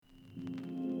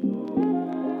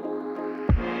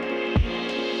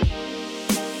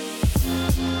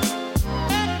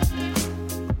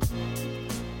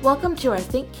Welcome to our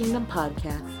Think Kingdom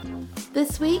podcast.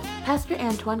 This week, Pastor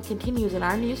Antoine continues in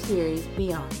our new series,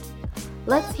 Beyond.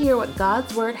 Let's hear what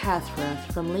God's Word has for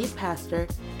us from lead pastor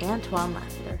Antoine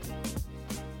Lester.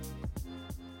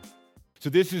 So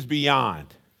this is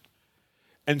Beyond.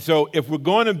 And so if we're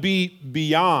going to be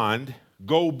beyond,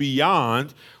 go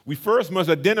beyond, we first must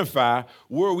identify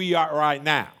where we are right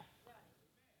now.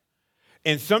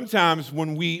 And sometimes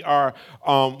when we are,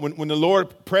 when the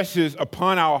Lord presses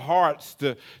upon our hearts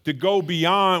to go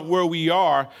beyond where we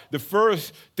are, the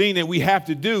first thing that we have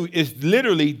to do is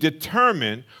literally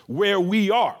determine where we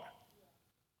are.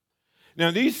 Now,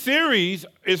 this series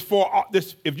is for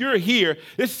this. If you're here,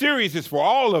 this series is for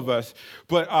all of us.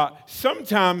 But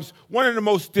sometimes one of the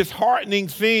most disheartening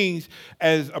things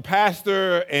as a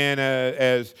pastor and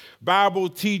as Bible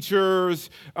teachers,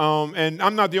 and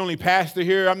I'm not the only pastor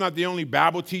here. I'm not the only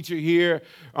Bible teacher here.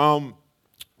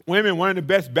 Women, one of the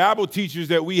best Bible teachers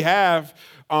that we have,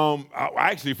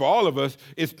 actually for all of us,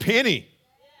 is Penny.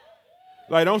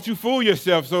 Like, don't you fool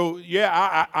yourself. So,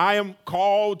 yeah, I am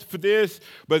called for this,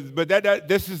 but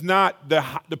this is not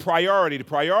the priority. The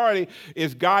priority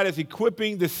is God is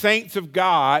equipping the saints of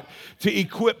God to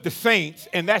equip the saints,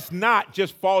 and that's not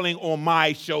just falling on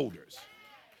my shoulders.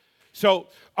 So,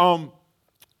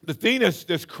 the thing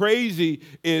that's crazy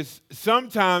is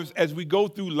sometimes as we go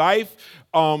through life,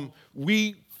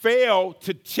 we fail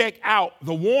to check out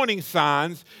the warning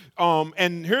signs.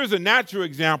 And here's a natural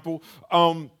example.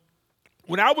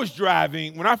 When I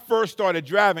first started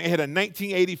driving, it had a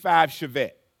 1985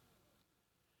 Chevette.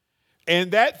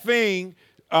 And that thing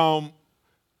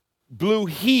blew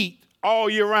heat all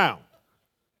year round.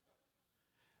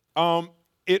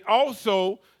 It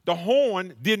also, the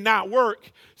horn did not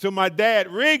work. So my dad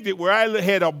rigged it where I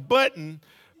had a button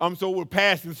so it would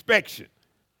pass inspection.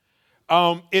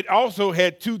 It also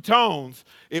had two tones.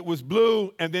 It was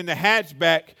blue, and then the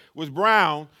hatchback was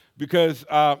brown because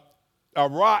a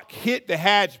rock hit the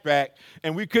hatchback,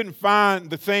 and we couldn't find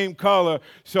the same color,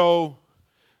 so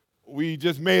we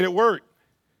just made it work.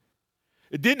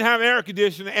 It didn't have air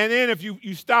conditioning, and then if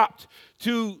you stopped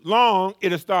too long,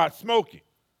 it'll start smoking.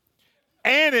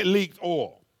 And it leaked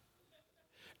oil.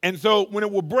 And so when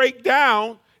it would break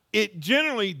down, it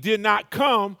generally did not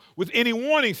come with any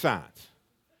warning signs.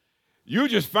 You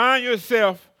just find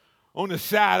yourself on the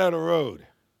side of the road.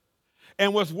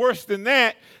 And what's worse than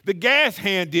that, the gas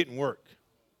hand didn't work.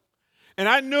 And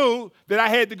I knew that I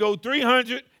had to go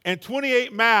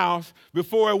 328 miles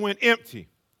before it went empty.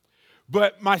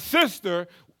 But my sister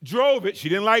drove it. She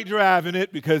didn't like driving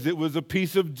it because it was a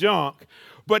piece of junk.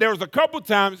 But there was a couple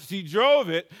times she drove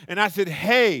it, and I said,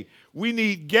 hey, we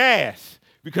need gas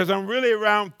because I'm really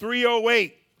around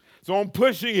 308. So I'm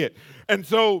pushing it. And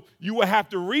so you will have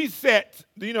to reset,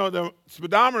 the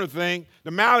speedometer thing,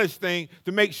 the mileage thing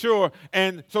to make sure.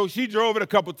 And so she drove it a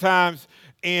couple times,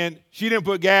 and she didn't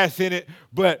put gas in it,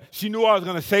 but she knew I was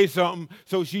going to say something,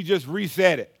 so she just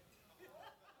reset it.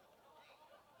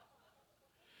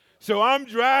 So I'm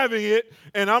driving it,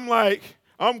 and I'm like,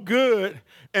 I'm good.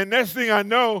 And next thing I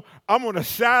know, I'm on the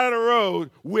side of the road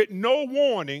with no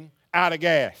warning, out of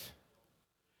gas.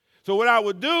 So what I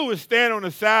would do is stand on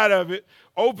the side of it,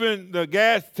 open the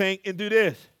gas tank, and do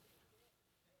this.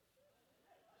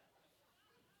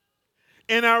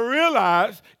 And I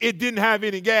realized it didn't have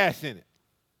any gas in it.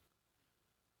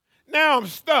 Now I'm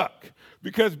stuck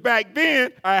because back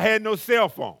then I had no cell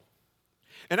phone.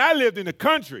 And I lived in the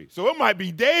country, so it might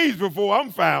be days before I'm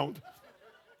found.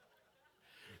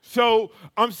 So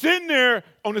I'm sitting there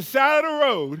on the side of the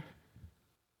road,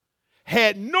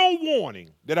 had no warning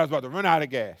that I was about to run out of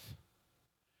gas.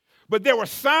 But there were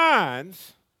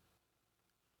signs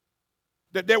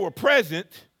that were present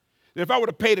that if I would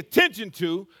have paid attention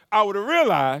to, I would have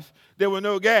realized there was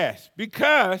no gas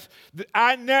because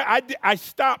I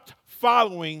stopped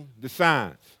following the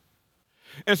signs.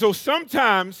 And so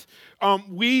sometimes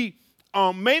we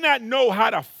may not know how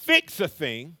to fix a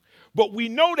thing, but we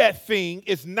know that thing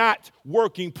is not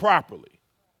working properly.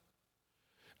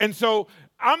 And so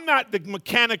I'm not the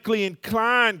mechanically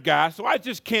inclined guy, so I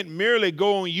just can't merely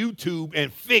go on YouTube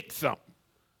and fix something.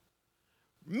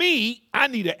 Me, I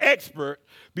need an expert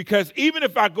because even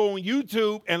if I go on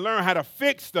YouTube and learn how to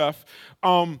fix stuff,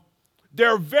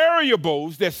 there are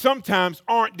variables that sometimes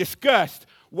aren't discussed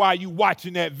while you're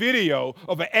watching that video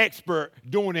of an expert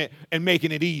doing it and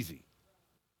making it easy.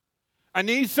 I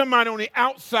need somebody on the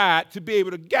outside to be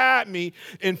able to guide me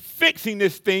in fixing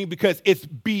this thing because it's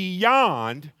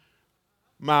beyond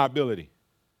my ability.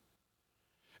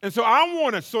 And so I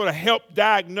want to sort of help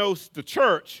diagnose the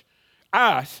church,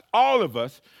 us, all of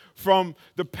us, from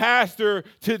the pastor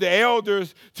to the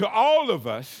elders to all of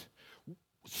us,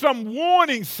 some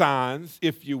warning signs,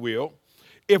 if you will,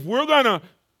 if we're going to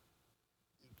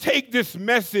take this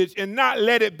message and not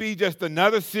let it be just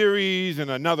another series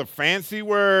and another fancy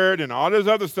word and all this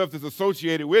other stuff that's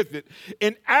associated with it,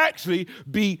 and actually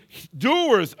be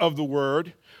doers of the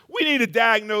word, we need to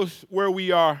diagnose where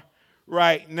we are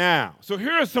right now. So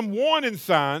here are some warning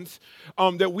signs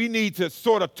that we need to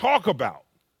sort of talk about.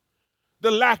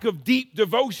 The lack of deep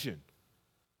devotion.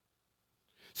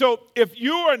 So if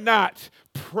you are not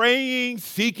praying,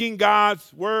 seeking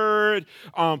God's word,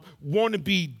 want to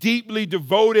be deeply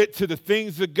devoted to the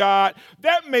things of God,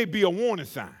 that may be a warning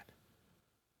sign.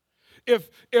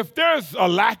 If there's a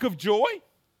lack of joy,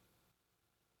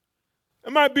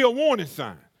 it might be a warning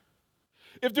sign.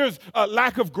 If there's a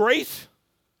lack of grace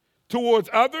towards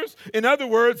others, in other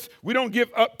words, we don't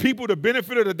give up people the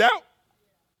benefit of the doubt,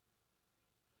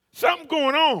 something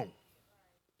going on.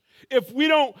 If we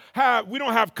don't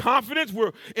have confidence,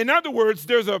 in other words,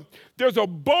 there's a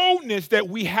boldness that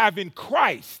we have in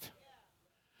Christ.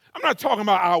 I'm not talking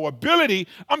about our ability.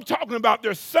 I'm talking about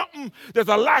there's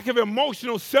a lack of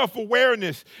emotional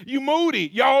self-awareness. You moody,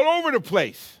 you're all over the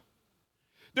place.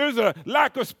 There's a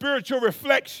lack of spiritual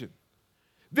reflection.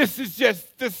 This is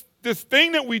just this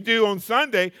thing that we do on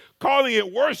Sunday, calling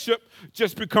it worship,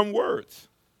 just become words.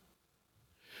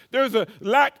 There's a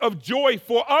lack of joy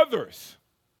for others.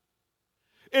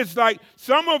 It's like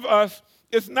some of us,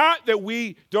 it's not that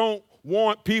we don't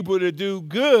want people to do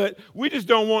good. We just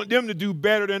don't want them to do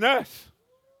better than us.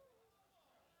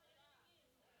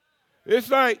 It's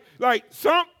like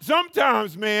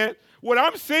sometimes, man, what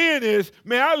I'm saying is,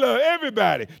 man, I love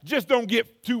everybody. Just don't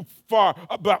get too far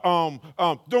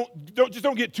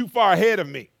don't get too far ahead of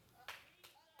me.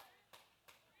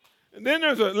 And then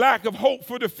there's a lack of hope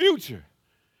for the future.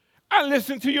 I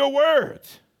listen to your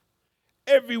words.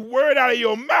 Every word out of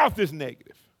your mouth is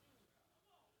negative.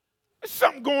 There's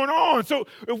something going on. So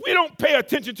if we don't pay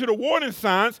attention to the warning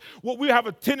signs, what we have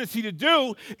a tendency to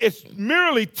do is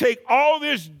merely take all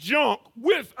this junk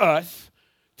with us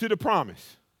to the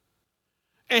promise.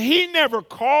 And he never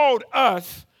called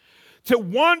us to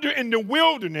wander in the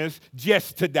wilderness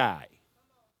just to die.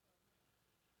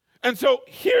 And so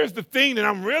here's the thing that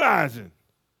I'm realizing.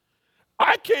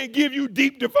 I can't give you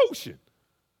deep devotion.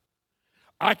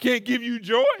 I can't give you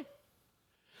joy.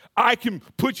 I can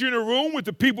put you in a room with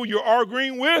the people you're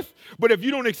arguing with, but if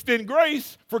you don't extend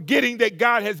grace, forgetting that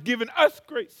God has given us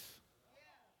grace.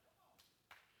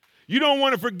 You don't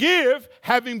want to forgive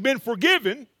having been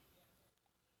forgiven.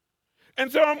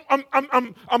 And so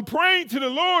I'm praying to the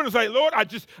Lord. It's like, Lord,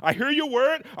 I hear your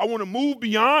word. I want to move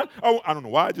beyond. I don't know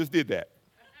why I just did that.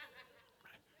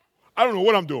 I don't know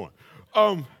what I'm doing.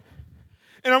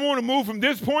 And I want to move from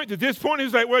this point to this point.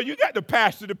 He's like, well, you got to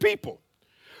pastor the people.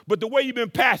 But the way you've been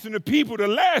pastoring the people the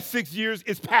last 6 years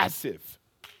is passive.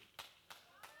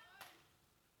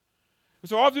 And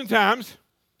so oftentimes,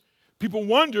 people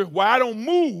wonder why I don't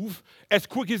move as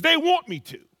quick as they want me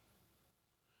to.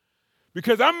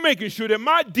 Because I'm making sure that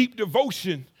my deep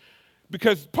devotion,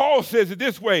 because Paul says it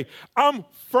this way, I'm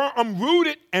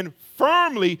rooted and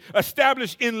firmly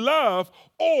established in love,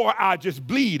 or I just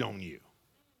bleed on you.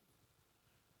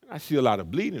 I see a lot of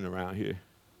bleeding around here.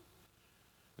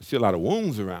 I see a lot of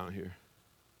wounds around here.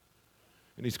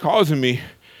 And he's causing me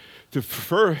to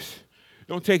first,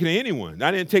 don't take it to anyone.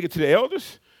 I didn't take it to the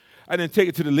elders. I didn't take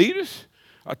it to the leaders.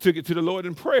 I took it to the Lord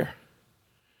in prayer.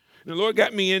 And the Lord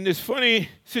got me in this funny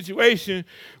situation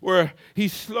where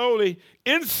he's slowly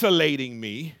insulating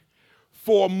me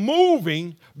for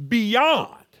moving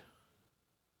beyond.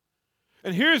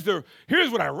 And here's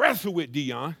what I wrestle with,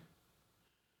 Dion.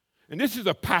 And this is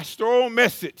a pastoral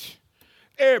message.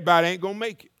 Everybody ain't going to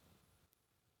make it.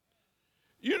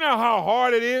 You know how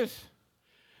hard it is?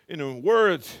 In the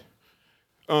words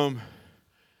of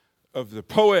the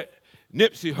poet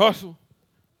Nipsey Hussle,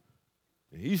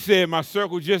 he said, my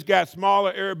circle just got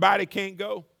smaller, everybody can't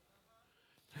go.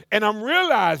 And I'm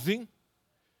realizing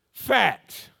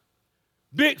facts,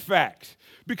 big facts.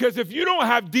 Because if you don't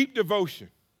have deep devotion,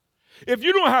 if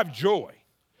you don't have joy,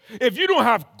 if you don't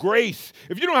have grace,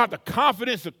 if you don't have the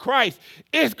confidence of Christ,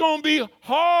 it's going to be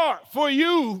hard for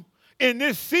you in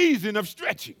this season of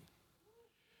stretching.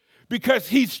 Because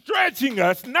he's stretching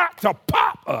us not to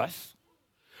pop us,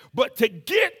 but to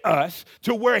get us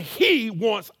to where he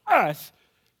wants us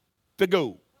to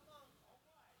go.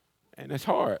 And it's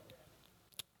hard.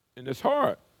 And it's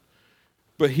hard.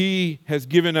 But he has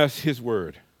given us his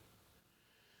word.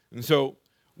 And so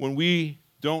when we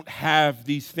don't have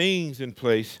these things in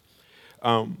place,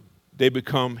 they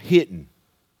become hidden.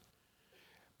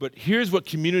 But here's what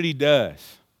community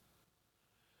does.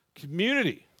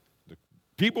 Community, the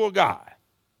people of God,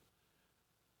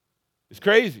 It's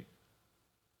crazy.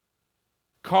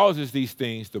 Causes these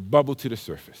things to bubble to the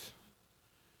surface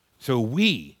so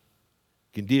we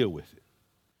can deal with it.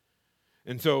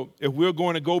 And so if we're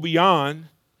going to go beyond,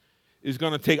 it's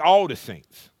going to take all the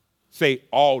saints. Say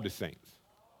all the saints.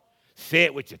 Say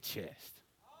it with your chest.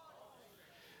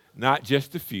 Not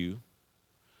just a few,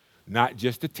 not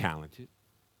just the talented,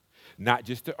 not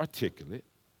just the articulate,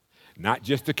 not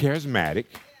just the charismatic,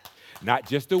 not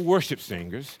just the worship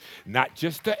singers, not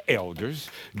just the elders,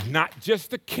 not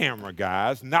just the camera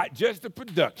guys, not just the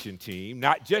production team,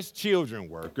 not just children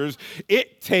workers.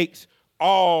 It takes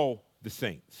all the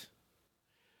saints.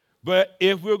 But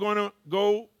if we're going to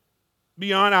go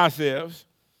beyond ourselves,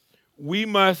 we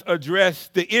must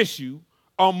address the issue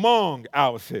among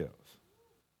ourselves.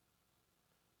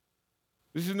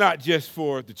 This is not just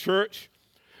for the church,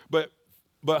 but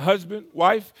husband,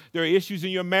 wife, there are issues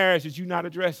in your marriage that you're not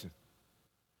addressing.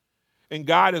 And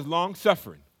God is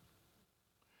long-suffering.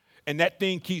 And that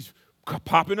thing keeps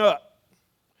popping up.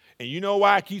 And you know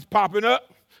why it keeps popping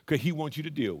up? Because he wants you to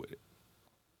deal with it.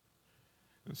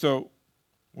 And so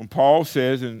when Paul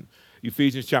says in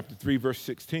Ephesians chapter 3, verse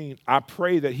 16, I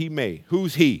pray that he may.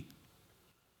 Who's he?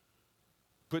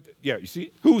 You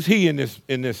see, who's he in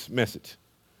this message,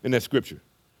 in that scripture?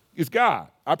 It's God.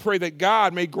 I pray that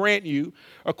God may grant you,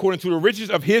 according to the riches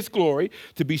of his glory,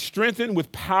 to be strengthened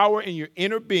with power in your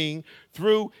inner being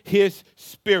through his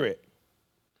Spirit.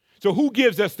 So who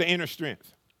gives us the inner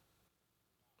strength?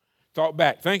 Talk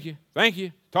back. Thank you. Thank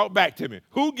you. Talk back to me.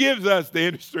 Who gives us the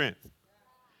inner strength?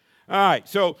 All right.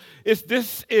 So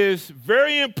this is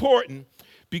very important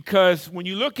because when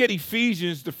you look at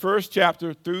Ephesians, the first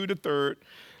chapter through the third,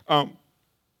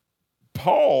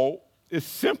 Paul is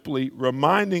simply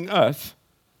reminding us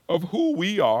of who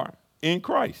we are in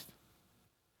Christ.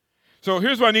 So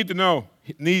here's what I need to know.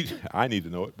 I need to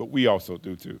know it, but we also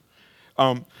do too.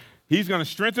 He's going to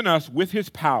strengthen us with his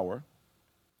power.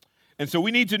 And so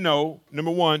we need to know,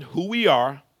 number one, who we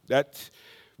are.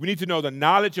 We need to know the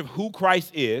knowledge of who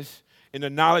Christ is and the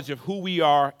knowledge of who we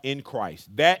are in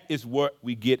Christ. That is what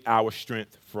we get our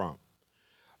strength from.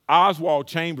 Oswald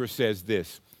Chambers says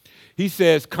this. He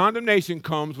says, condemnation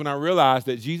comes when I realize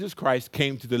that Jesus Christ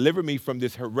came to deliver me from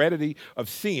this heredity of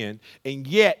sin, and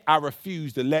yet I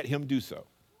refuse to let him do so.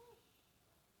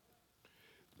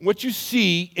 What you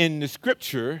see in the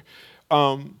scripture,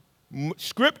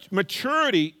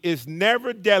 maturity is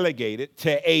never delegated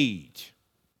to age.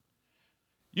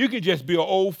 You can just be an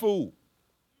old fool.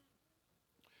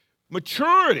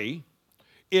 Maturity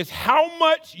is how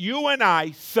much you and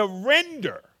I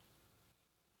surrender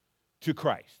to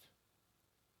Christ.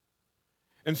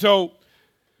 And so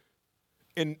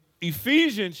in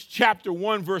Ephesians chapter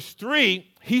 1, verse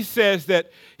 3, he says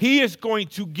that he is going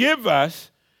to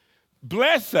bless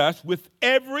us with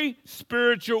every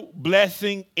spiritual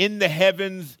blessing in the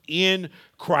heavens in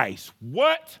Christ.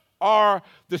 What are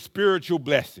the spiritual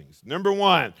blessings? Number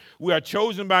one, we are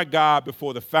chosen by God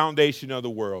before the foundation of the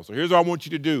world. So here's what I want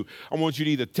you to do. I want you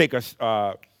to either take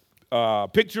a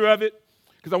picture of it,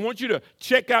 because I want you to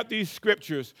check out these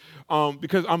scriptures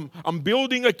because I'm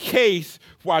building a case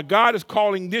why God is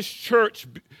calling this church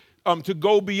to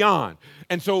go beyond.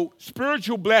 And so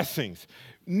spiritual blessings.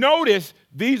 Notice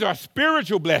these are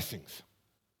spiritual blessings.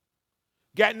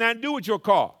 Got nothing to do with your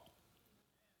car.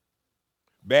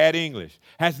 Bad English.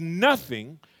 Has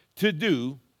nothing to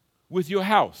do with your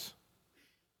house.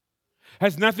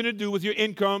 Has nothing to do with your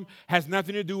income, has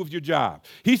nothing to do with your job.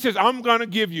 He says, I'm going to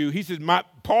give you,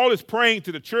 Paul is praying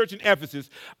to the church in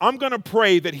Ephesus, I'm going to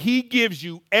pray that he gives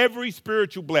you every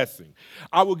spiritual blessing.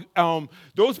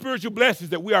 Those spiritual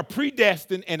blessings that we are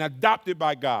predestined and adopted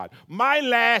by God. My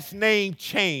last name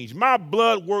changed. My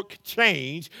blood work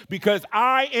changed because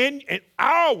our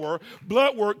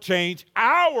blood work changed.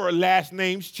 Our last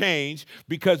names changed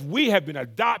because we have been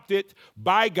adopted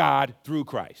by God through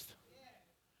Christ.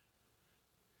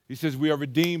 He says we are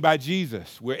redeemed by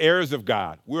Jesus. We're heirs of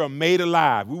God. We are made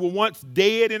alive. We were once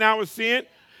dead in our sin,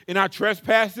 in our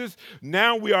trespasses.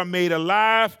 Now we are made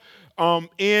alive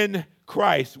in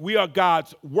Christ. We are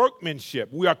God's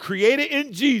workmanship. We are created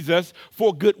in Jesus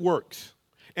for good works.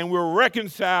 And we're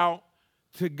reconciled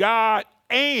to God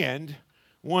and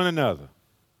one another.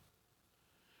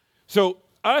 So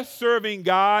us serving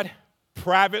God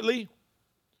privately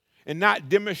and not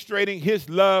demonstrating his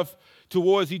love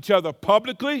towards each other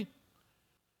publicly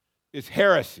is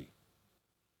heresy.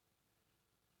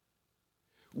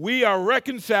 We are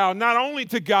reconciled not only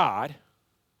to God,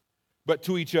 but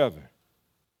to each other.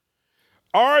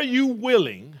 Are you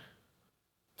willing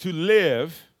to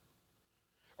live?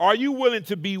 Are you willing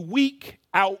to be weak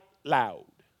out loud?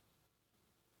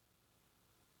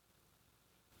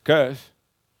 Because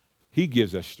he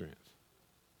gives us strength.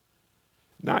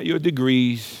 Not your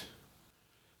degrees,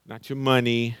 not your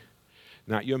money,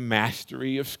 not your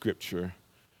mastery of Scripture.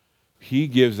 He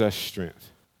gives us strength.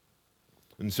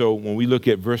 And so when we look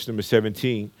at verse number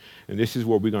 17, and this is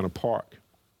where we're going to park.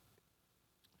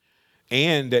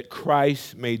 And that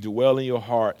Christ may dwell in your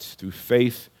hearts through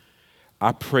faith,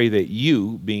 I pray that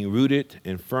you, being rooted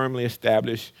and firmly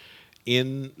established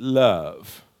in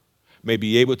love, may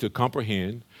be able to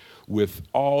comprehend with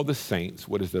all the saints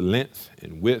what is the length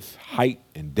and width, height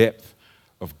and depth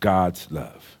of God's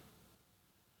love.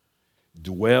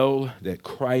 Dwell, that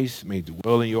Christ may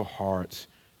dwell in your hearts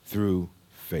through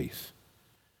faith.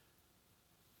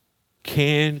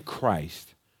 Can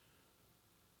Christ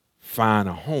find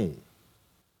a home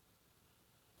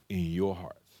in your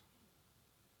hearts?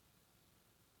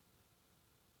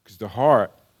 Because the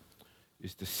heart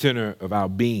is the center of our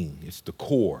being. It's the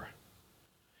core.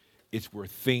 It's where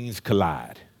things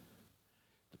collide.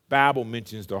 The Bible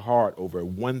mentions the heart over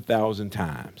 1,000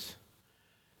 times.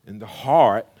 And the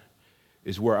heart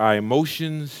is where our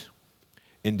emotions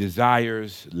and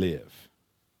desires live.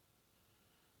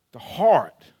 The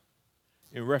heart,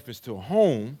 in reference to a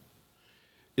home,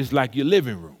 is like your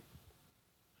living room.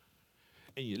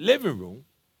 And your living room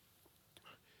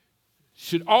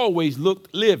should always look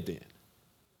lived in.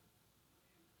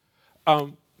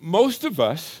 Most of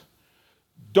us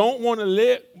don't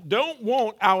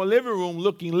want our living room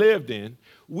looking lived in.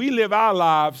 We live our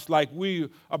lives like we're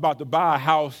about to buy a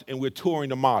house and we're touring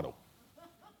the model.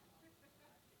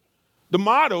 The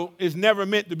model is never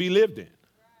meant to be lived in.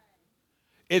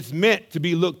 It's meant to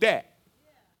be looked at.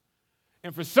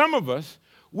 And for some of us,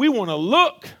 we want to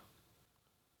look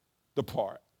the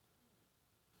part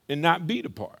and not be the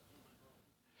part.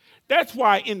 That's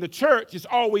why in the church it's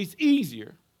always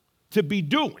easier to be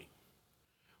doing.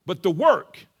 But the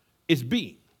work is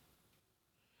being.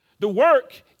 The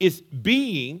work is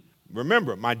being,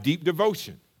 remember, my deep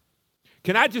devotion.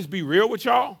 Can I just be real with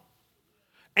y'all?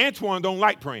 Antoine don't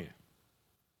like praying.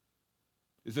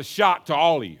 It's a shock to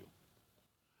all of you.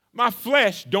 My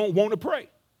flesh don't want to pray.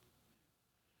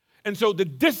 And so the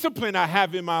discipline I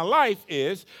have in my life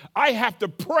is I have to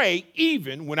pray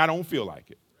even when I don't feel like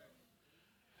it.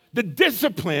 The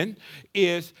discipline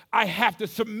is I have to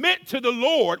submit to the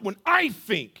Lord when I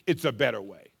think it's a better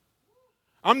way.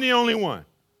 I'm the only one.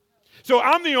 So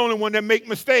I'm the only one that make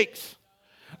mistakes.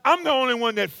 I'm the only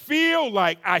one that feel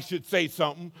like I should say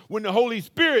something when the Holy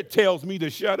Spirit tells me to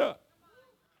shut up.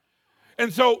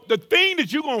 And so the thing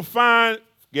that you're going to find,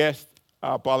 guest,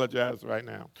 I apologize right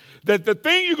now, that the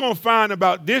thing you're going to find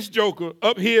about this joker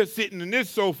up here sitting in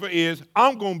this sofa is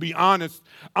I'm going to be honest,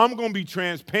 I'm going to be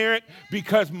transparent,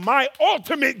 because my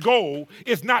ultimate goal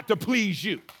is not to please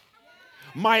you.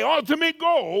 My ultimate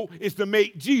goal is to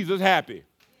make Jesus happy.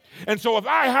 And so if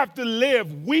I have to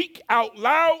live weak out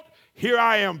loud, here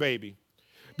I am, baby,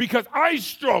 because I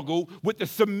struggle with the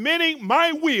submitting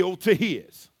my will to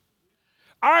his.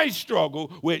 I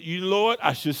struggle with, you Lord,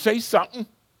 I should say something.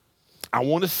 I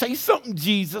want to say something,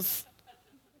 Jesus.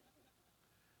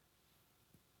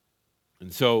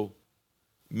 And so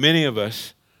many of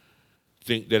us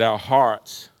think that our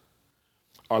hearts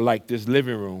are like this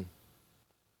living room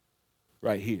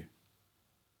right here.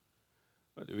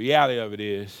 But the reality of it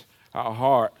is our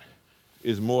heart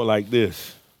is more like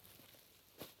this.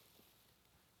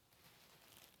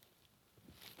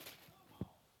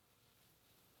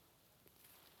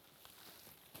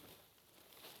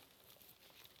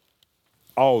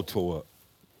 All tore up.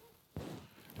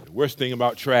 The worst thing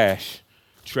about trash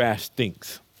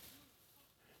stinks.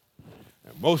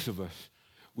 And most of us,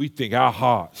 we think our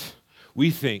hearts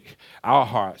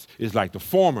is like the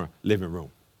former living room.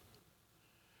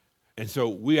 And so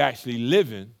we're actually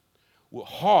living with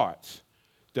hearts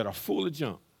that are full of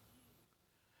junk.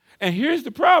 And here's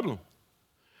the problem.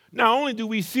 Not only do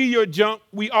we see your junk,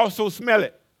 we also smell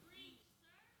it.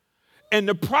 And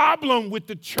the problem with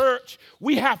the church,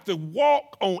 we have to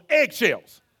walk on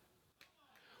eggshells.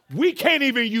 We can't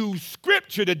even use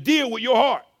scripture to deal with your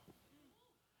heart.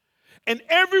 And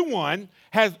everyone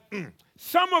has,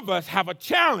 some of us have a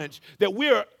challenge that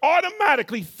we're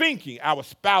automatically thinking our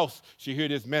spouse should hear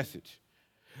this message.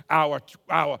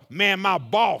 My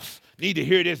boss need to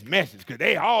hear this message because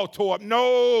they all tore up.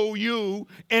 No, you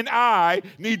and I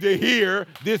need to hear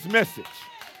this message.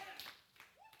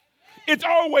 It's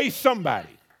always somebody.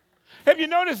 Have you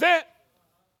noticed that?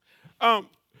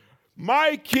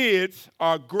 My kids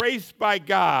are graced by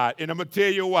God, and I'm going to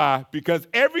tell you why. Because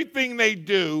everything they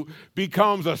do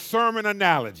becomes a sermon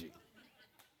analogy.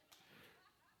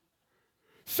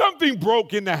 Something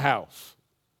broke in the house.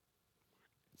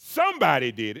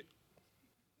 Somebody did it.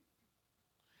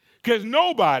 because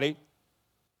nobody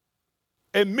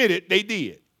admitted they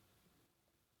did.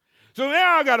 So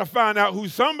now I got to find out who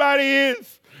somebody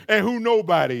is and who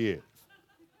nobody is.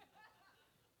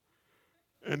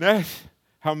 And that's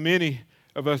how many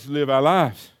of us live our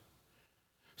lives.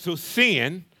 So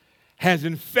sin has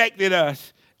infected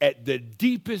us at the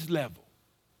deepest level.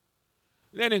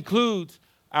 That includes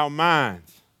our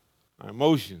minds, our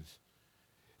emotions,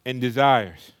 and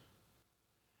desires.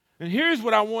 And here's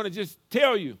what I want to just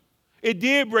tell you. It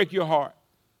did break your heart.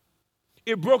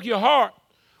 It broke your heart,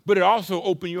 but it also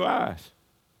opened your eyes.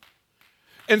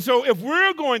 And so if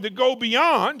we're going to go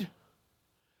beyond,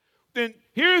 then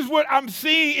here's what I'm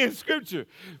seeing in Scripture.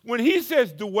 When he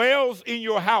says dwells in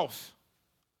your house,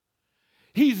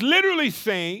 he's literally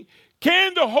saying,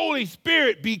 can the Holy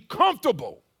Spirit be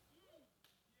comfortable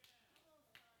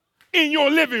in your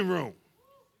living room?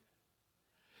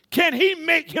 Can he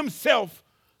make himself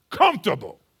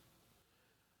comfortable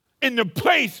in the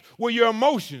place where your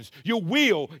emotions, your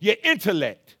will, your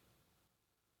intellect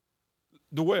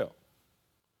dwell?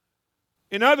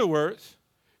 In other words,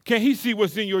 can he see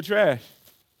what's in your trash?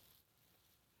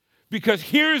 Because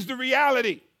here's the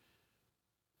reality.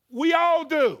 We all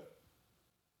do.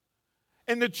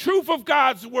 And the truth of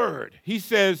God's word, he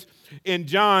says in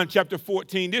John chapter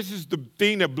 14, this is the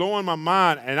thing that blowing my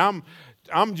mind, and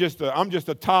I'm just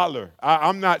a toddler.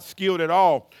 I'm not skilled at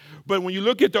all. But when you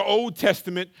look at the Old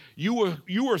Testament, you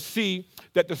will see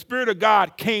that the Spirit of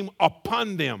God came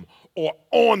upon them or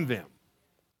on them.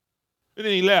 And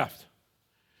then he left.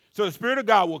 So the Spirit of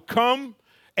God will come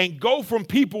and go from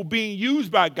people being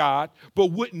used by God, but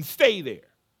wouldn't stay there.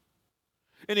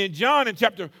 And in John, in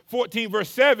chapter 14, verse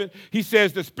 7, he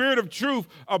says, the Spirit of truth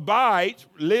abides,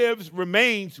 lives,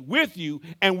 remains with you,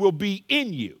 and will be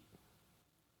in you.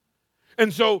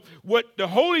 And so what the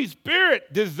Holy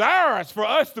Spirit desires for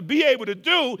us to be able to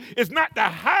do is not to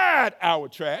hide our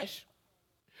trash,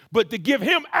 but to give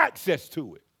him access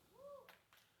to it.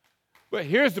 But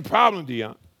here's the problem,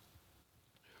 Dion.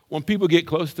 When people get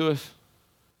close to us,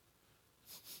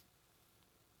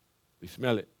 we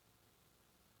smell it.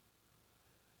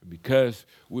 Because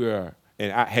we are,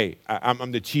 and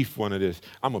I'm the chief one of this.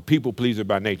 I'm a people pleaser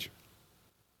by nature.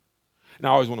 And I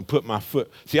always want to put my foot,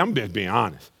 I'm just being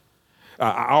honest.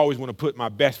 I always want to put my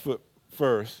best foot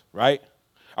first, right?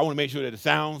 I want to make sure that it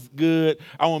sounds good.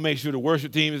 I want to make sure the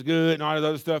worship team is good and all this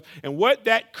other stuff. And what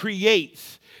that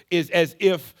creates is as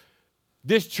if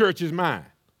this church is mine.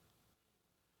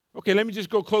 Okay, let me just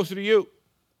go closer to you.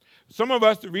 Some of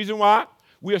us, the reason why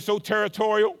we are so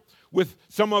territorial with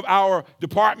some of our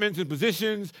departments and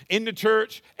positions in the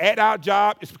church, at our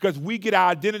job, is because we get our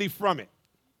identity from it.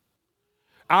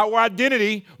 Our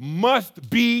identity must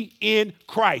be in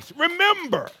Christ.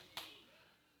 Remember,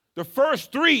 the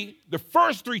first three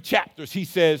chapters, he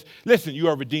says, listen, you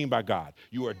are redeemed by God.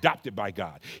 You are adopted by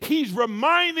God. He's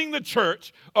reminding the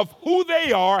church of who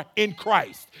they are in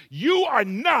Christ. You are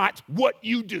not what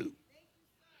you do.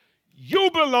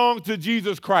 You belong to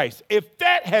Jesus Christ. If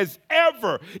that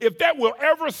will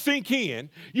ever sink in,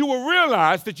 you will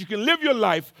realize that you can live your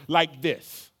life like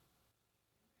this.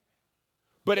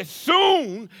 But as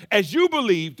soon as you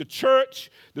believe the church,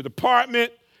 the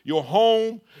department, your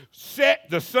home,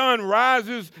 the sun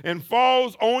rises and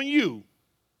falls on you,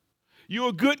 you're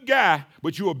a good guy,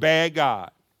 but you're a bad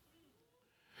God.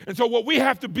 And so what we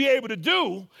have to be able to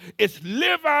do is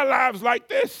live our lives like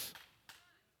this.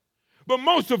 But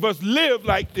most of us live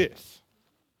like this.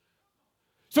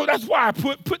 So that's why I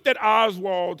put that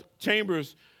Oswald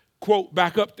Chambers quote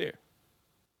back up there.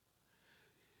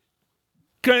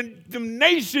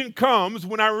 Condemnation comes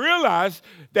when I realize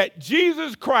that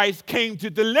Jesus Christ came to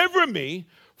deliver me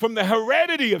from the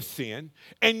heredity of sin,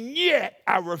 and yet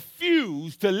I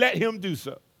refuse to let him do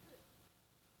so.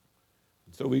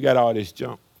 So we got all this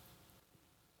junk.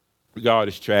 We got all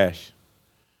this trash.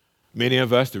 Many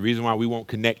of us, the reason why we won't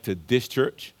connect to this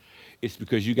church is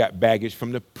because you got baggage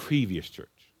from the previous church.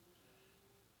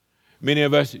 Many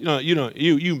of us,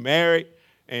 you married,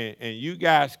 and you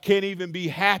guys can't even be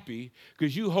happy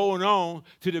because you hold on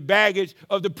to the baggage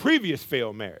of the previous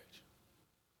failed marriage.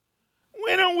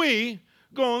 When are we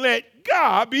going to let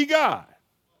God be God?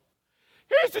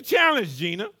 Here's the challenge,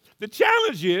 Gina. The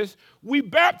challenge is we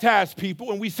baptize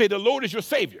people and we say the Lord is your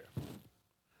Savior.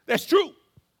 That's true.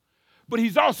 But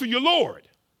he's also your Lord.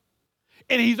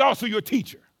 And he's also your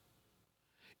teacher.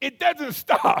 It doesn't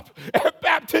stop at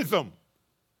baptism.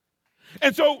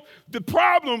 And so the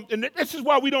problem, and this is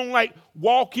why we don't like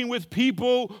walking with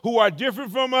people who are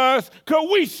different from us, because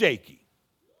we shaky.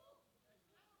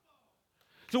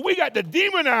 So we got to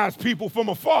demonize people from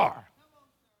afar.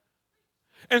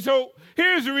 And so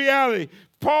here's the reality.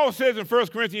 Paul says in 1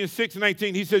 Corinthians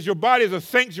 6:19, he says, your body is a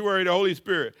sanctuary of the Holy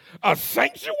Spirit. A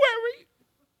sanctuary?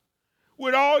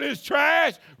 With all this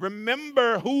trash,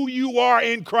 remember who you are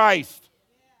in Christ.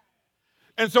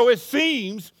 And so it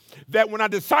seems that when I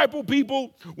disciple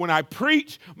people, when I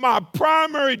preach, my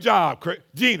primary job,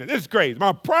 Gina, this is crazy,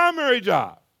 my primary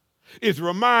job is to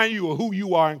remind you of who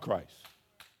you are in Christ.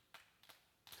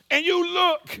 And you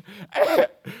look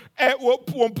at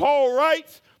when Paul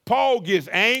writes, Paul gets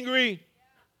angry,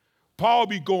 Paul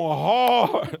be going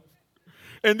hard,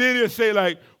 and then he'll say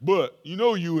like, but you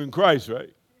know you in Christ,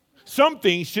 right? Some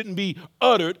things shouldn't be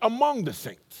uttered among the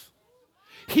saints.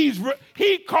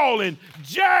 He calling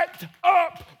jacked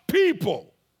up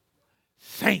people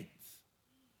saints.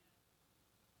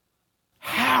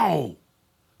 How?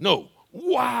 No,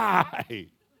 why?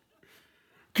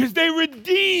 Because they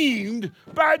redeemed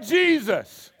by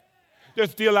Jesus.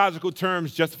 There's theological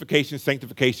terms: justification,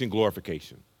 sanctification,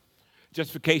 glorification.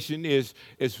 Justification is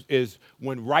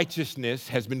when righteousness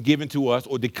has been given to us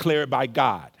or declared by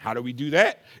God. How do we do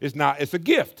that? It's a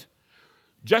gift.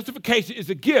 Justification is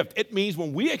a gift. It means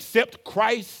when we accept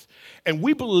Christ and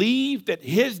we believe that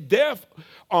his death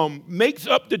makes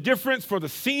up the difference for the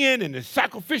sin and the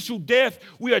sacrificial death,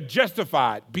 we are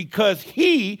justified because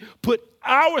he put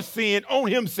our sin on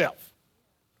himself.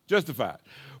 Justified.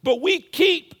 But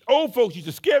old folks used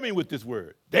to scare me with this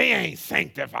word. They ain't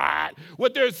sanctified.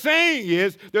 What they're saying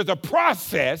is there's a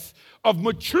process of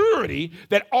maturity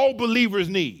that all believers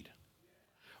need.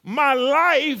 My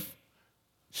life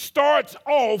starts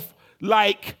off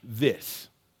like this.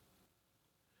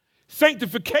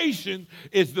 Sanctification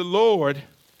is the Lord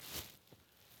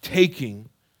taking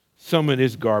some of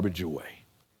this garbage away.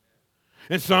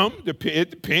 And it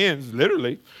depends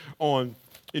literally on,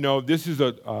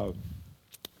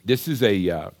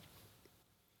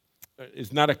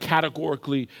 it's not a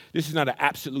categorically, this is not an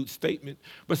absolute statement,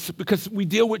 but because we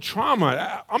deal with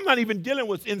trauma. I'm not even dealing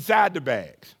with inside the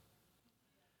bags.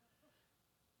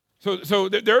 So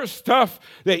there's stuff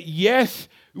that, yes,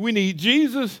 we need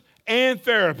Jesus and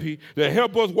therapy to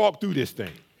help us walk through this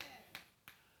thing.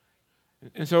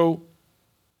 And so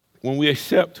when we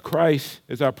accept Christ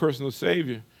as our personal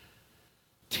Savior,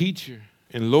 teacher,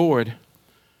 and Lord,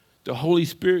 the Holy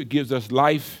Spirit gives us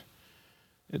life,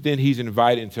 and then he's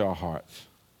invited into our hearts,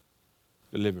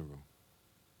 the living room.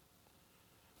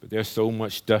 But there's so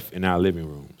much stuff in our living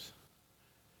rooms.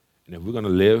 And if we're going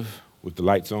to live with the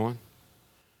lights on,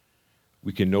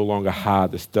 we can no longer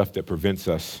hide the stuff that prevents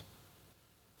us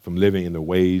from living in the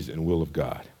ways and will of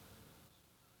God.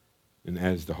 And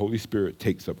as the Holy Spirit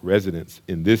takes up residence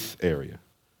in this area,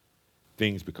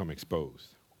 things become exposed.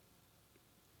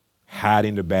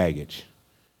 Hiding the baggage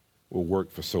will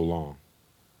work for so long,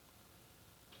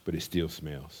 but it still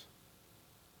smells.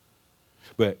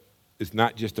 But it's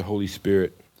not just the Holy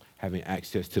Spirit having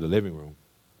access to the living room.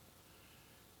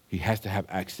 He has to have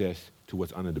access to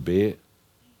what's under the bed,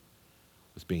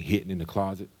 what's being hidden in the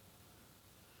closet,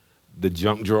 the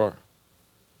junk drawer.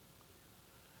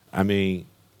 I mean,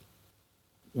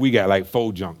 we got like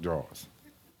 4 junk drawers.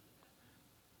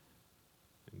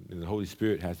 And the Holy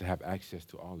Spirit has to have access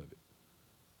to all of it.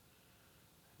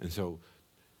 And so,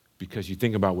 because you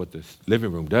think about what the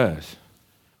living room does,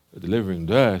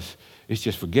 it's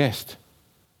just for guests.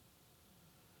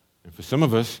 And for some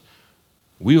of us,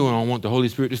 we don't want the Holy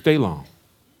Spirit to stay long.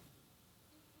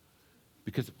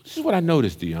 Because this is what I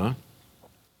noticed, Dion.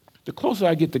 The closer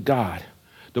I get to God,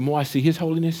 the more I see his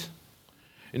holiness,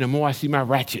 and the more I see my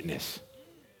ratchetness.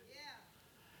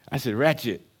 I said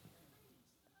ratchet.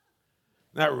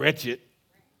 Not wretched.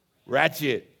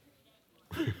 Ratchet.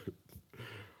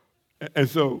 And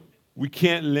so we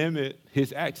can't limit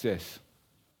his access.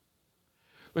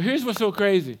 But here's what's so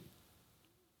crazy.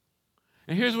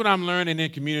 And here's what I'm learning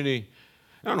in community.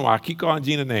 I don't know why I keep calling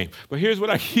Gina's name, but this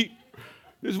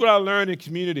is what I learned in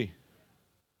community.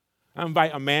 I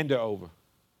invite Amanda over.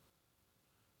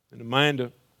 And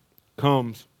Amanda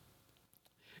comes.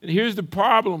 And here's the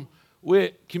problem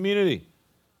with community.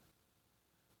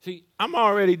 See, I'm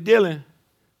already dealing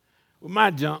with my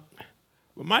junk,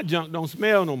 but my junk don't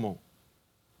smell no more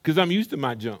because I'm used to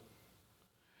my junk.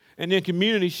 And then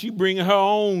community, she bringing her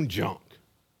own junk.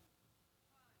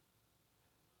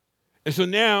 And so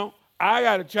now I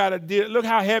got to try to deal. Look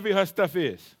how heavy her stuff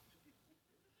is.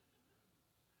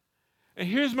 And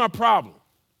here's my problem.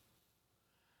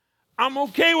 I'm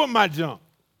okay with my junk.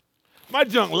 My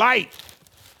junk light.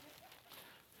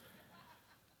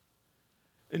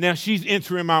 And now she's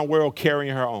entering my world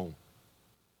carrying her own.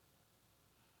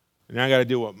 And now I got to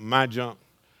deal with my junk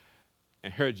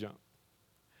and her junk.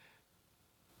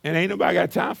 And ain't nobody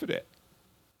got time for that.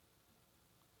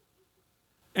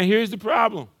 And here's the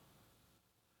problem.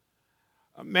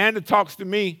 Amanda talks to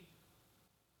me,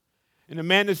 and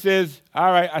Amanda says,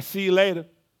 all right, I see you later.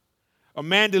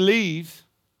 Amanda leaves,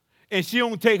 and she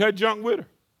don't take her junk with her.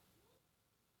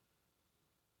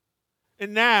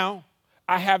 And now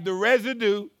I have the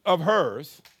residue of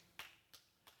hers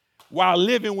while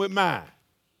living with mine.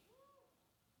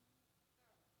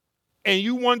 And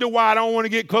you wonder why I don't want to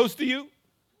get close to you?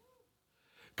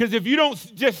 Because if you don't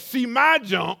just see my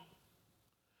junk,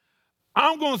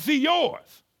 I'm going to see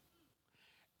yours.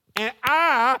 And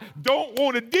I don't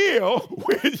want to deal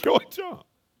with your junk.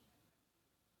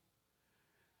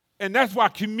 And that's why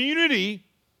community,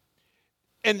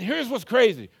 and here's what's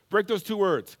crazy. Break those two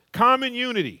words. Common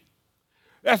unity.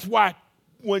 That's why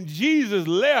when Jesus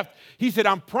left, he said,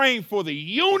 I'm praying for the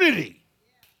unity.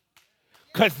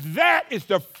 Because that is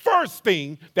the first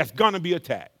thing that's going to be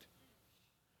attacked.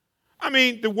 I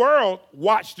mean, the world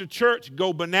watched the church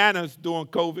go bananas during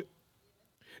COVID.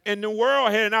 And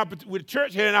the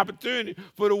church had an opportunity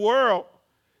for the world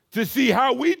to see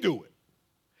how we do it.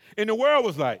 And the world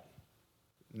was like,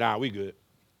 nah, we good.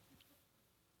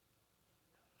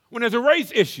 When there's a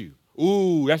race issue,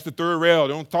 ooh, that's the third rail.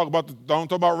 Don't talk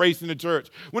about race in the church.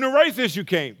 When the race issue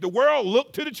came, the world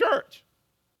looked to the church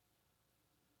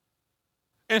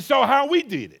and saw how we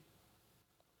did it.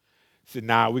 Said,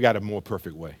 nah, we got a more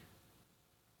perfect way.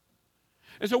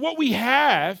 And so what we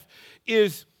have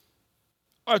is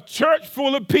a church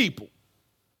full of people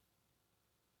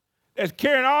that's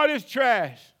carrying all this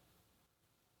trash.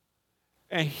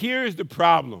 And here's the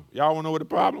problem. Y'all want to know what the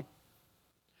problem?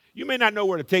 You may not know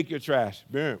where to take your trash.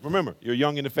 Remember, you're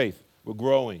young in the faith. We're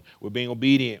growing. We're being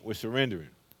obedient. We're surrendering.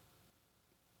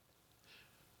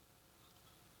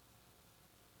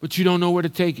 But you don't know where to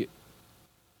take it.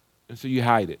 And so you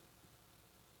hide it.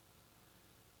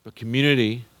 But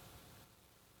community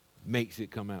makes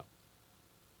it come out.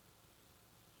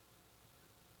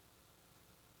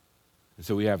 And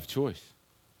so we have a choice.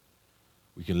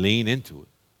 We can lean into it,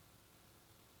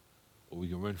 or we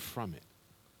can run from it.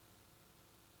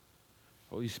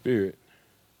 Holy Spirit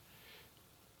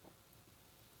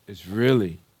is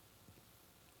really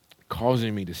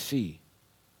causing me to see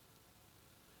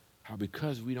how,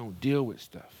 because we don't deal with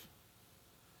stuff,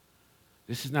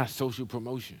 this is not social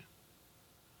promotion.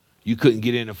 You couldn't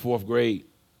get in the fourth grade.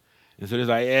 And so it's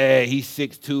like, hey, he's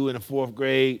 6'2" in the fourth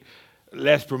grade.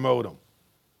 Let's promote him.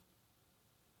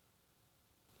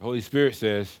 The Holy Spirit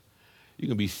says, you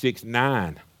can be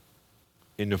 6'9"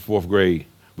 in the fourth grade,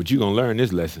 but you're going to learn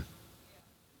this lesson.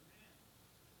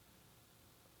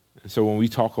 And so when we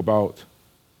talk about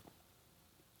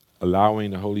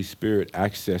allowing the Holy Spirit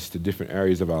access to different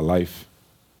areas of our life,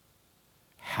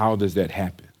 how does that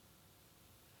happen?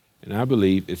 And I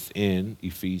believe it's in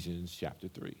Ephesians chapter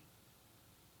 3.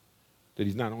 That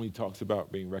he not only talks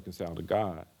about being reconciled to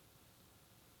God.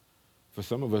 For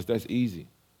some of us, that's easy.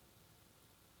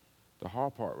 The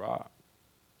hard part, Rob,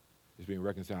 is being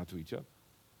reconciled to each other.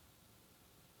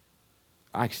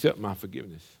 I accept my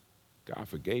forgiveness. God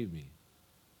forgave me.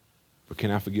 But can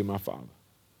I forgive my father?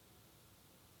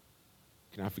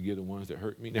 Can I forgive the ones that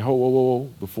hurt me? Now, whoa.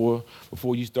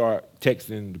 Before you start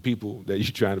texting the people that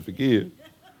you're trying to forgive,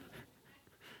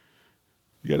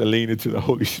 you got to lean into the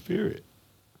Holy Spirit.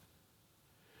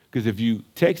 Because if you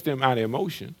text them out of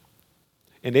emotion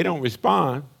and they don't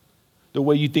respond the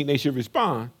way you think they should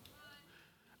respond,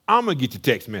 I'm going to get your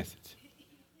text message.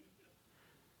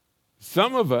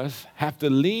 Some of us have to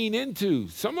lean into.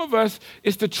 Some of us,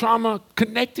 it's the trauma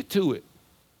connected to it.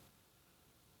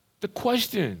 The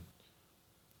question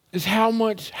is how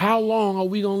long are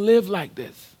we going to live like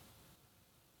this?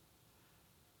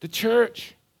 The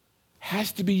church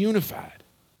has to be unified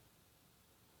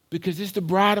because it's the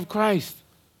bride of Christ.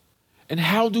 And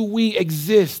how do we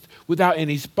exist without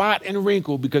any spot and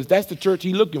wrinkle? Because that's the church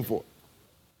he's looking for.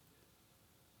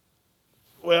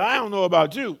 Well, I don't know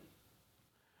about you.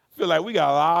 I feel like we got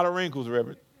a lot of wrinkles,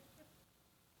 Reverend.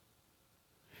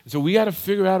 So we got to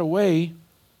figure out a way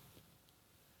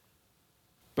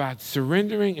by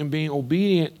surrendering and being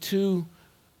obedient to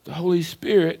the Holy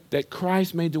Spirit that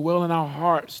Christ may dwell in our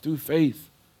hearts through faith.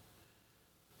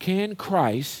 Can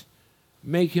Christ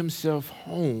make himself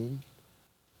home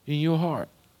in your heart?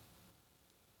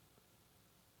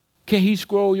 Can he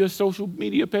scroll your social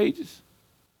media pages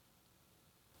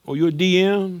or your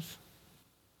DMs?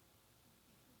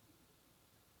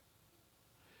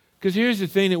 Because here's the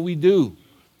thing that we do.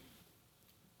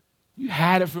 You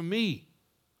hide it from me.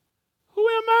 Who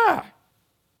am I?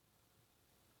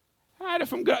 Hide it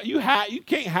from God. You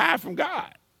can't hide from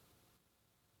God.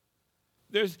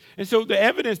 And so the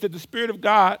evidence that the Spirit of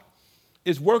God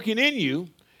is working in you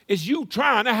is you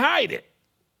trying to hide it.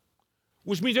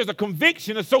 which means there's a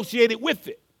conviction associated with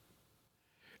it.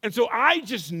 And so I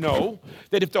just know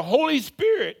that if the Holy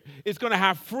Spirit is going to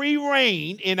have free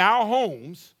reign in our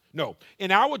homes, no,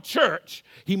 in our church,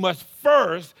 he must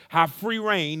first have free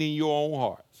reign in your own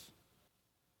hearts.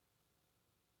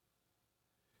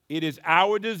 It is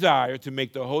our desire to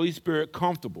make the Holy Spirit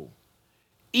comfortable,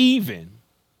 even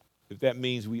if that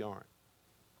means we aren't.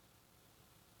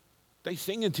 They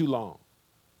singing too long.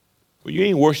 Well, you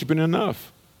ain't worshiping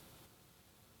enough.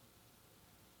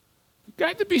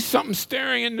 Got to be something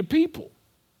staring in the people.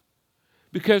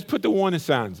 Because put the warning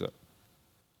signs up.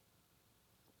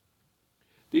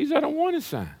 These are the warning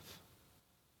signs.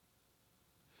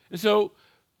 And so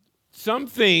some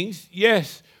things,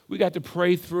 yes, we got to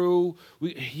pray through.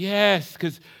 Yes,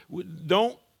 because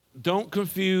don't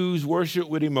confuse worship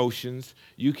with emotions.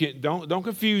 You can don't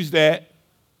confuse that.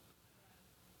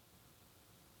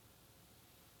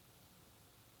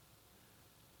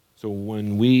 So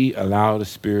when we allow the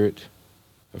Spirit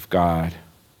of God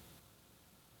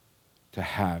to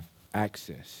have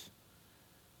access,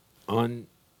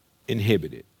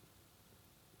 uninhibited,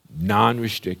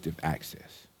 non-restrictive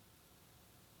access,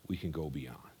 we can go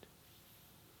beyond.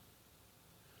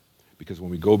 Because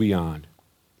when we go beyond,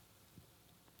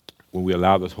 when we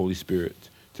allow the Holy Spirit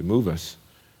to move us,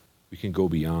 we can go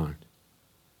beyond.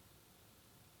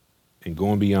 And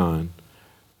going beyond,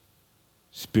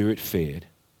 Scripture-fed,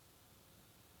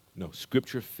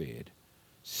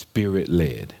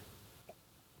 Spirit-led.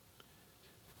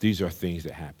 These are things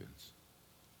that happens.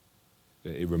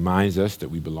 It reminds us that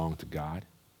we belong to God.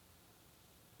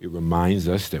 It reminds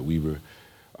us that we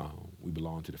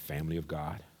belong to the family of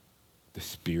God. The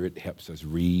Spirit helps us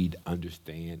read,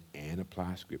 understand, and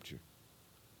apply Scripture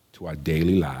to our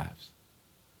daily lives.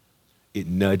 It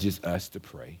nudges us to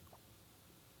pray.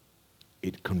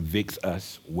 It convicts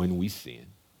us when we sin.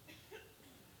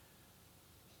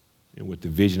 And what the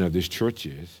vision of this church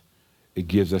is, it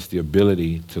gives us the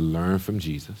ability to learn from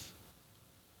Jesus,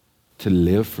 to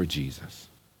live for Jesus,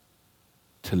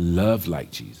 to love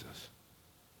like Jesus,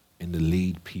 and to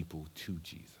lead people to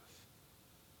Jesus.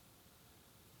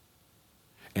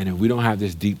 And if we don't have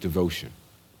this deep devotion,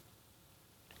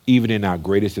 even in our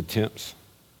greatest attempts,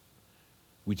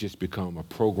 we just become a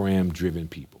program-driven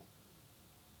people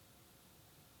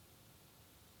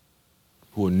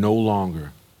who are no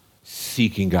longer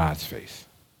seeking God's face.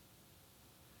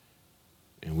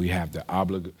 And we have the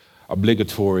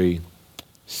obligatory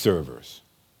servers.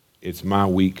 It's my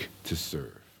week to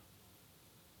serve.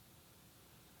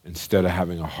 Instead of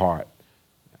having a heart,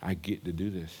 I get to do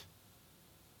this.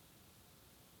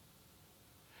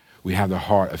 We have the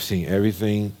heart of seeing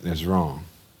everything that's wrong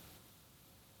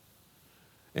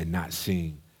and not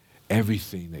seeing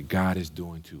everything that God is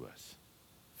doing to us,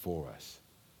 for us,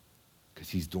 because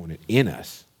he's doing it in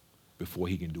us before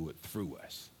he can do it through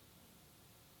us.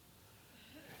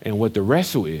 And what the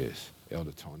wrestle is,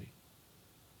 Elder Tony,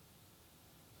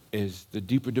 is the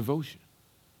deeper devotion.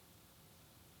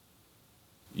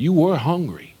 You were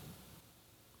hungry.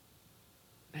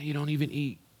 Now you don't even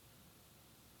eat.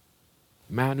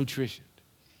 Malnutrition.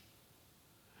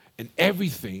 And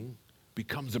everything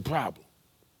becomes a problem.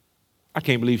 I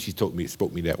can't believe she spoke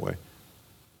me that way.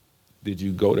 Did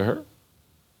you go to her?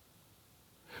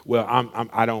 Well,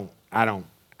 I don't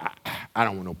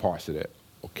want no parts of that.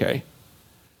 Okay.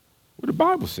 What the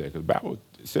Bible says, because the Bible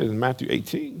says in Matthew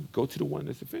 18, go to the one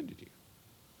that's offended you.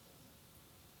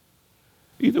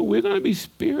 Either we're going to be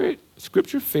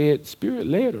Scripture-fed,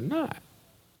 Spirit-led or not.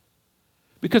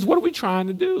 Because what are we trying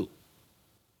to do?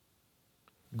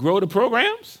 Grow the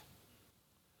programs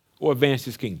or advance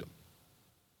his kingdom?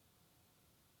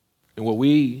 And what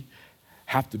we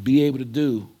have to be able to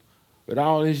do with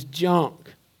all this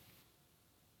junk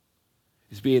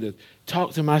is be able to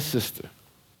talk to my sister.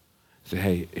 Say,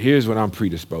 hey, here's what I'm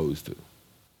predisposed to.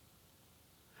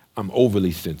 I'm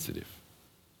overly sensitive.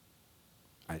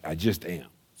 I just am.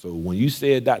 So when you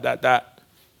said ...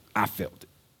 I felt it.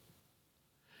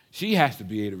 She has to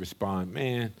be able to respond,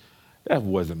 man, that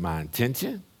wasn't my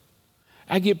intention.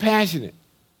 I get passionate.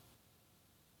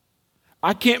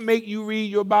 I can't make you read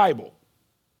your Bible.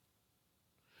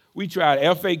 We tried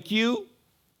FAQ,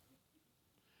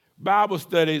 Bible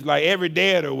studies like every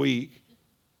day of the week.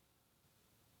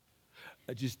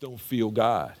 I just don't feel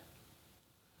God.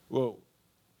 Well,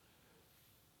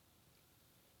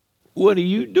 what are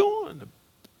you doing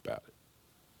about it?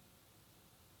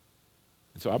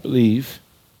 And so I believe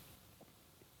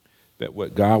that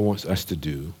what God wants us to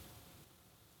do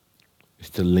is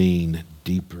to lean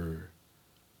deeper,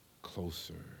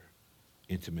 closer,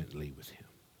 intimately with him.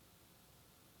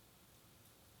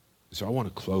 So I want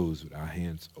to close with our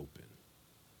hands open.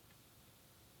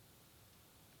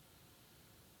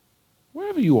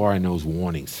 wherever you are in those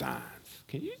warning signs,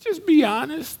 can you just be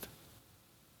honest?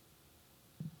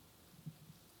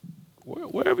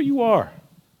 Wherever you are,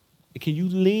 can you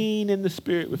lean in the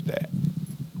Spirit with that?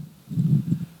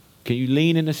 Can you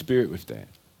lean in the Spirit with that?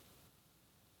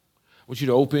 I want you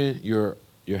to open your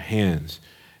hands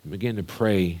and begin to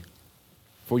pray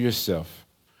for yourself.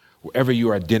 Wherever you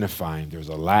are identifying, there's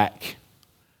a lack,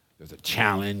 there's a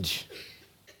challenge.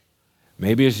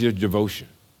 Maybe it's your devotion.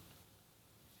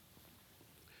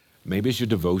 Maybe it's your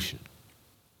devotion.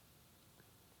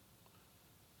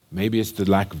 Maybe it's the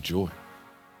lack of joy.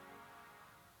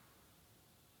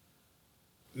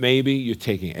 Maybe you're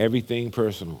taking everything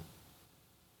personal.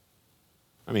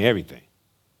 I mean, everything.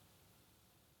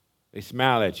 They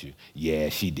smile at you. Yeah,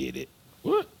 she did it.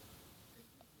 What?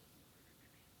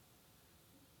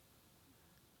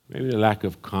 Maybe the lack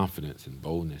of confidence and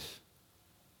boldness.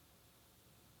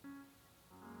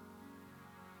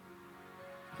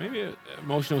 Maybe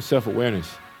emotional self-awareness.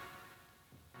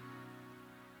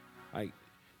 Like,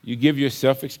 you give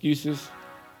yourself excuses,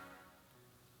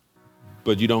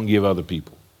 but you don't give other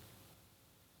people.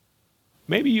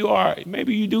 Maybe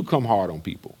you do come hard on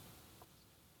people.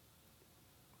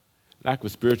 Lack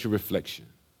of spiritual reflection.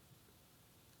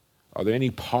 Are there any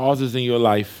pauses in your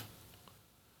life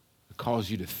that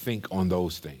cause you to think on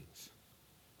those things?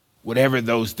 Whatever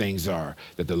those things are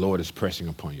that the Lord is pressing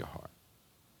upon your heart.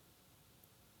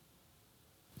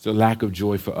 It's a lack of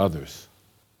joy for others.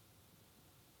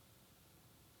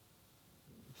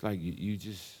 It's like you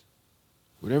just,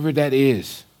 whatever that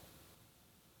is,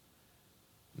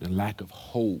 the lack of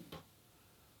hope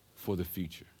for the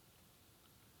future.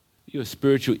 You're a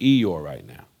spiritual Eeyore right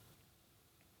now.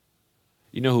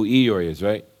 You know who Eeyore is,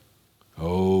 right?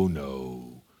 Oh,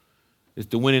 no. It's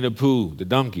the Winnie the Pooh, the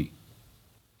donkey.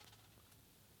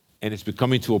 And it's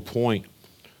becoming to a point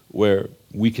where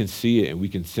we can see it and we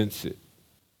can sense it.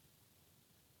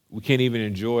 We can't even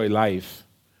enjoy life.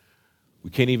 We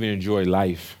can't even enjoy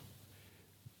life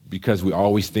because we're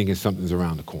always thinking something's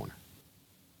around the corner.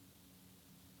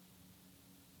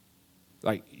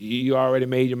 Like, you already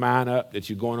made your mind up that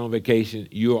you're going on vacation.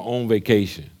 You're on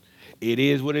vacation. It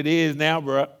is what it is now,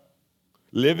 bro.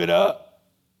 Live it up.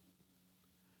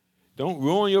 Don't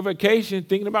ruin your vacation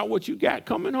thinking about what you got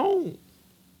coming home.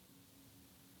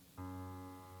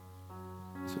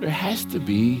 So there has to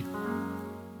be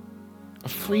a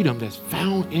freedom that's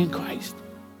found in Christ.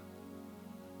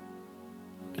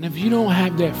 And if you don't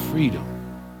have that freedom,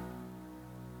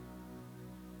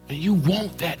 and you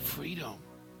want that freedom,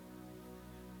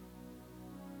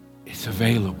 it's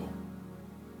available.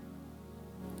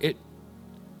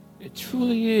 It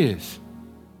truly is.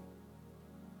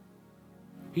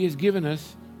 He has given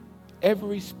us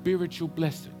every spiritual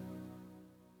blessing.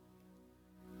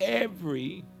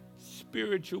 Every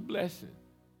spiritual blessing.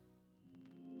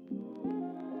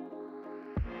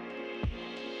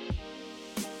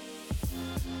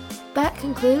 That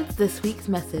concludes this week's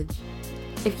message.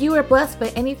 If you were blessed by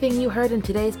anything you heard in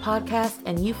today's podcast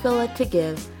and you feel led to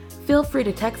give, feel free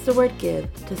to text the word GIVE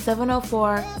to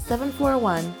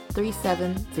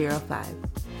 704-741-3705.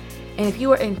 And if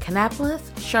you are in Kannapolis,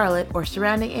 Charlotte, or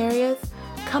surrounding areas,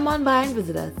 come on by and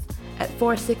visit us at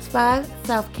 465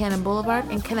 South Cannon Boulevard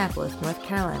in Kannapolis, North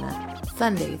Carolina,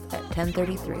 Sundays at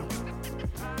 10:33.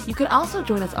 You can also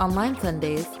join us online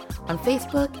Sundays on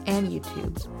Facebook and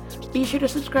YouTube. Be sure to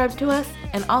subscribe to us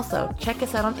and also check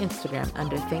us out on Instagram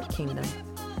under Think Kingdom.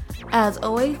 As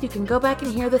always, you can go back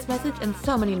and hear this message and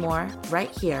so many more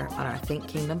right here on our Think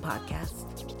Kingdom podcast.